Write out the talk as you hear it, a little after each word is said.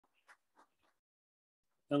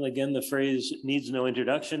Well, again, the phrase needs no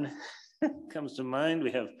introduction comes to mind.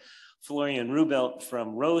 We have Florian Rubelt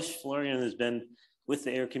from Roche. Florian has been with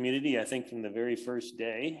the AIR community, I think, from the very first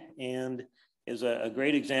day, and is a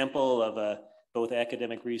great example of a both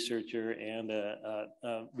academic researcher and a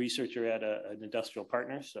researcher at an industrial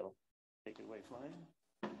partner. So take it away, Florian.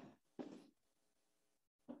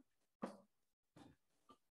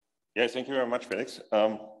 Yes, thank you very much, Felix.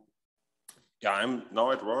 Yeah, I'm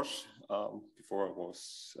now at Roche. Before I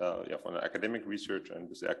was from the academic research and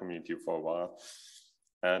with the AIR community for a while.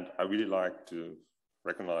 And I really like to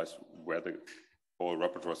recognize where the whole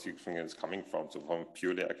repertoire sequencing is coming from. So from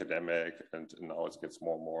purely academic, and now it gets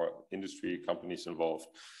more and more industry companies involved.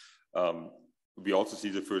 We also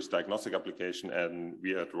see the first diagnostic application, and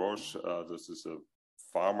we at Roche, this is a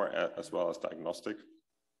pharma as well as diagnostic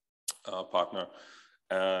partner.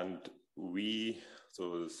 And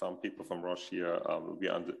so some people from Roche here, we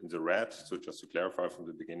are in the red. So just to clarify from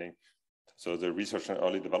the beginning, so the research and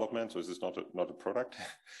early development, so this is not a product,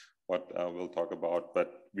 what we'll talk about,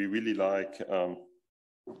 but we really like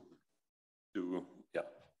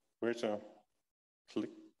where's a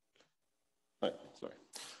click? Oh,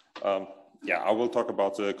 sorry. I will talk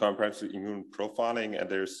about the comprehensive immune profiling, and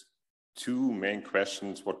there's two main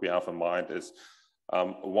questions. What we have in mind is,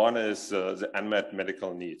 one is the unmet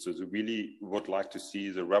medical need. So we really would like to see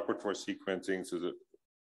the repertoire sequencing, so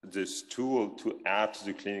this tool to add to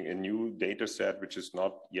the clinic a new data set, which is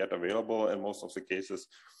not yet available in most of the cases,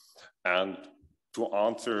 and to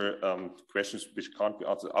answer questions which can't be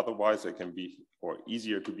answered otherwise, they can be, or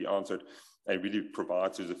easier to be answered, and really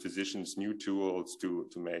provide to the physicians new tools to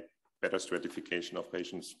make better stratification of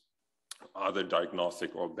patients, other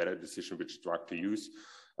diagnostic or better decision which drug to use.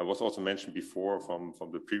 It was also mentioned before from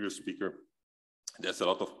the previous speaker, there's a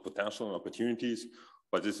lot of potential and opportunities,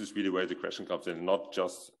 but this is really where the question comes in, not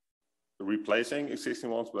just replacing existing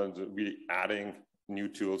ones, but really adding new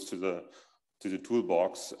tools to the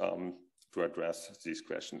toolbox to address these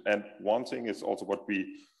questions. And one thing is also what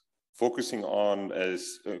we focusing on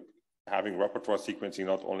is having repertoire sequencing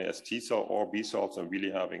not only as T cell or B cells, and really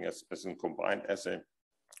having as a combined assay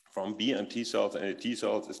from B and T cells. And the T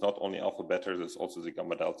cells is not only alpha beta, there's also the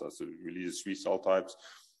gamma delta. So really the 3 cell types.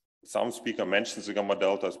 Some speaker mentions the gamma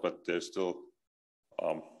deltas, but they're still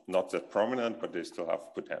not that prominent, but they still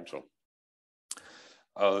have potential.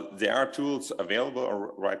 There are tools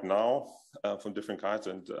available right now from different kinds,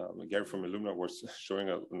 and Gary from Illumina was showing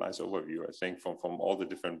a nice overview, I think, from all the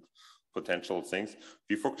different potential things.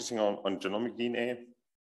 We're focusing on genomic DNA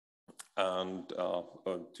and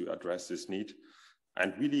to address this need,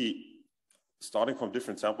 and really starting from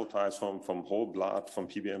different sample types, from whole blood, from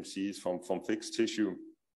PBMCs, from fixed tissue,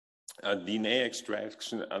 DNA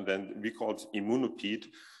extraction, and then we call it immunopede.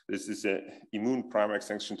 This is an immune primer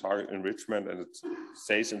extension target enrichment, and it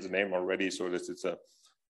says in the name already, so this is a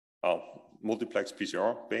multiplex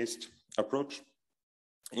PCR-based approach,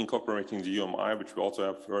 incorporating the UMI, which we also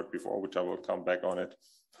have heard before, which I will come back on it,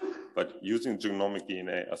 but using genomic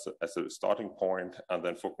DNA as a starting point, and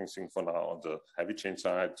then focusing for now on the heavy chain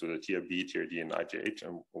side, so the TRB, TRD, and IgH,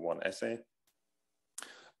 and one assay.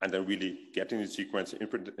 And then really getting the sequence,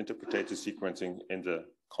 interpret the sequencing in the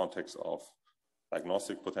context of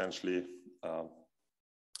diagnostic potentially,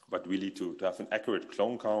 but really to have an accurate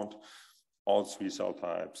clone count, all 3 cell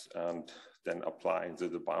types, and then applying the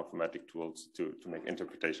bioinformatic tools to make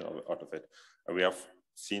interpretation out of it. And we have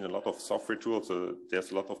seen a lot of software tools, so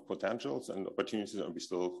there's a lot of potentials and opportunities, and we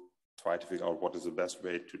still try to figure out what is the best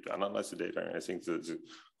way to analyze the data. And I think the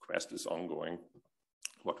quest is ongoing,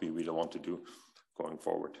 what we really want to do going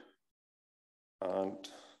forward. And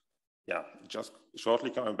yeah, just shortly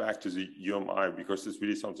coming back to the UMI, because it's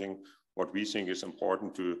really something what we think is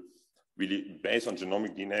important to really, based on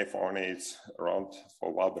genomic DNA for RNAs around for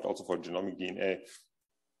a while, but also for genomic DNA,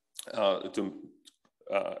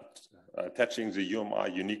 attaching the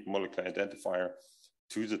UMI, unique molecular identifier,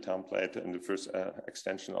 to the template in the first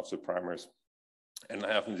extension of the primers, and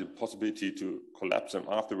having the possibility to collapse them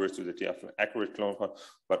afterwards so that you have an accurate clone count,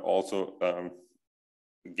 but also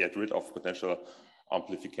get rid of potential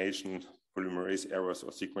amplification, polymerase errors,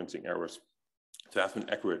 or sequencing errors, to have an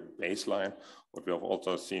accurate baseline, what we have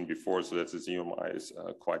also seen before, so that the UMI is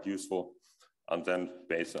quite useful, and then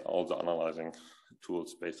based on all the analyzing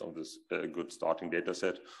tools based on this good starting data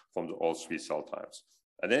set from all 3 cell types.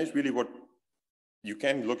 And then it's really what you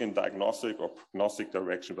can look in diagnostic or prognostic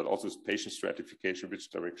direction, but also patient stratification,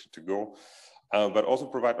 which direction to go, but also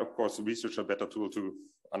provide, of course, the researcher a better tool to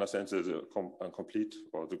understand the complete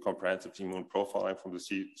or the comprehensive immune profiling from the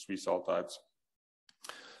 3 cell types.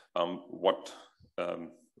 What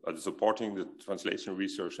supporting the translation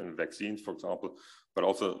research and vaccines, for example, but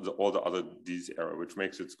also all the other disease area, which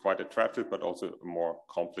makes it quite attractive, but also more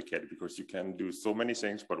complicated because you can do so many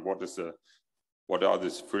things. But what are the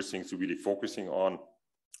first things to really focusing on?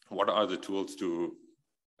 What are the tools to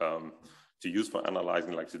use for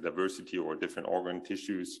analyzing like the diversity or different organ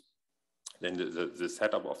tissues? Then the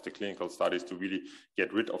setup of the clinical studies to really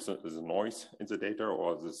get rid of the noise in the data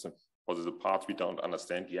or the parts we don't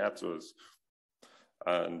understand yet. So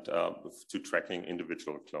and to tracking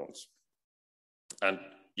individual clones. And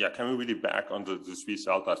yeah, can we really back on the 3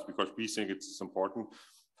 cell types, because we think it's important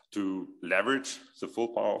to leverage the full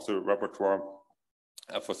power of the repertoire.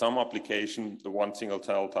 For some application, the 1 single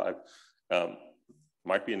cell type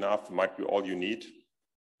might be enough, might be all you need.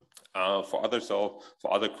 For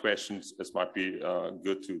other questions, it might be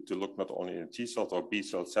good to look not only in T cells or B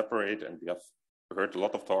cells separate, and we have heard a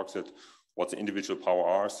lot of talks that what the individual power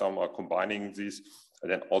are. Some are combining these,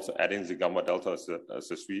 and then also adding the gamma delta as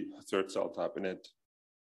a third cell type in it.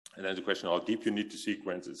 And then the question how deep you need to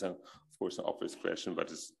sequence is, of course, an obvious question,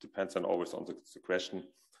 but it depends on always on the question.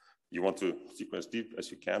 You want to sequence deep as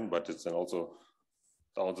you can, but it's then also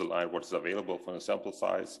down the line what is available from the sample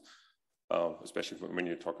size, especially when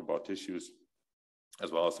you talk about tissues,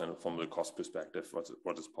 as well as then from the cost perspective,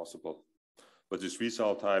 what is possible. But the 3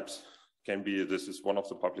 cell types can be, this is one of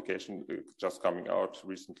the publications just coming out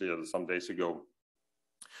recently, some days ago,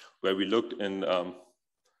 where we looked in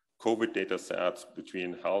COVID data sets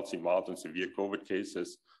between healthy, mild, and severe COVID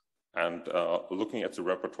cases, and looking at the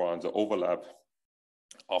repertoire and the overlap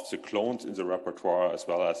of the clones in the repertoire, as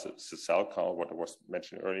well as the cell count, what I was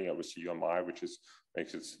mentioning earlier with UMI, which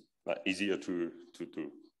makes it easier to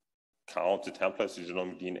count the templates, the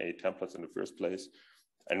genomic DNA templates in the first place.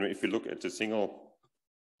 And if you look at the single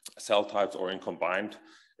cell types or in combined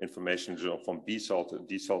information from B cells to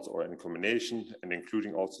D cells or in combination, and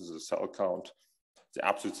including also the cell count, the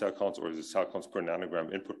absolute cell counts or the cell counts per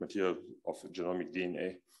nanogram input material of genomic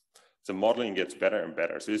DNA, the modeling gets better and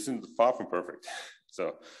better. So it's far from perfect.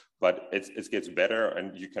 So, but it gets better,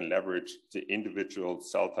 and you can leverage the individual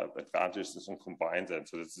cell type advantages and combine them.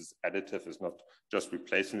 So this is additive, it's not just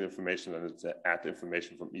replacing the information, and it's add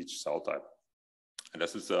information from each cell type. And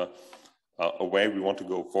this is a way we want to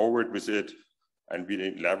go forward with it, and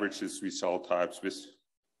really leverage these 3 cell types with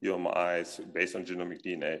UMIs based on genomic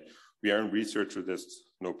DNA. We are in research with this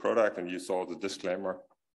no product, and you saw the disclaimer.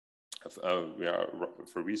 We are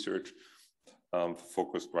for research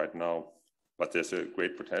focused right now, but there's a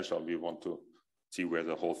great potential. We want to see where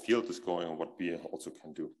the whole field is going and what we also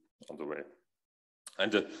can do on the way.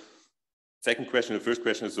 And the second question, the first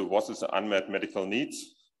question is, so what is the unmet medical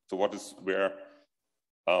needs? So what is where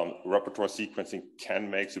repertoire sequencing can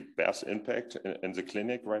make the best impact in the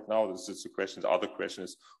clinic right now? This is the question. The other question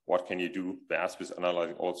is, what can you do best with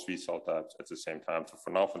analyzing all 3 cell types at the same time? So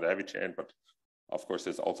for now, for the heavy chain, but of course,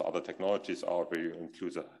 there's also other technologies out where you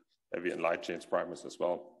include the heavy and light chains primers as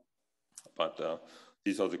well. But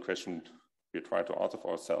these are the questions we try to answer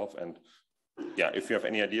for ourselves. And yeah, if you have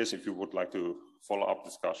any ideas, if you would like to follow up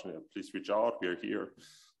discussion, please reach out. We are here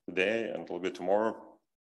today and a little bit tomorrow,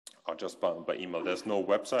 or just by email. There's no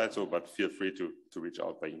website, so but feel free to reach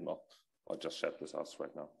out by email or just chat with us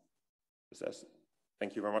right now.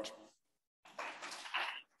 Thank you very much.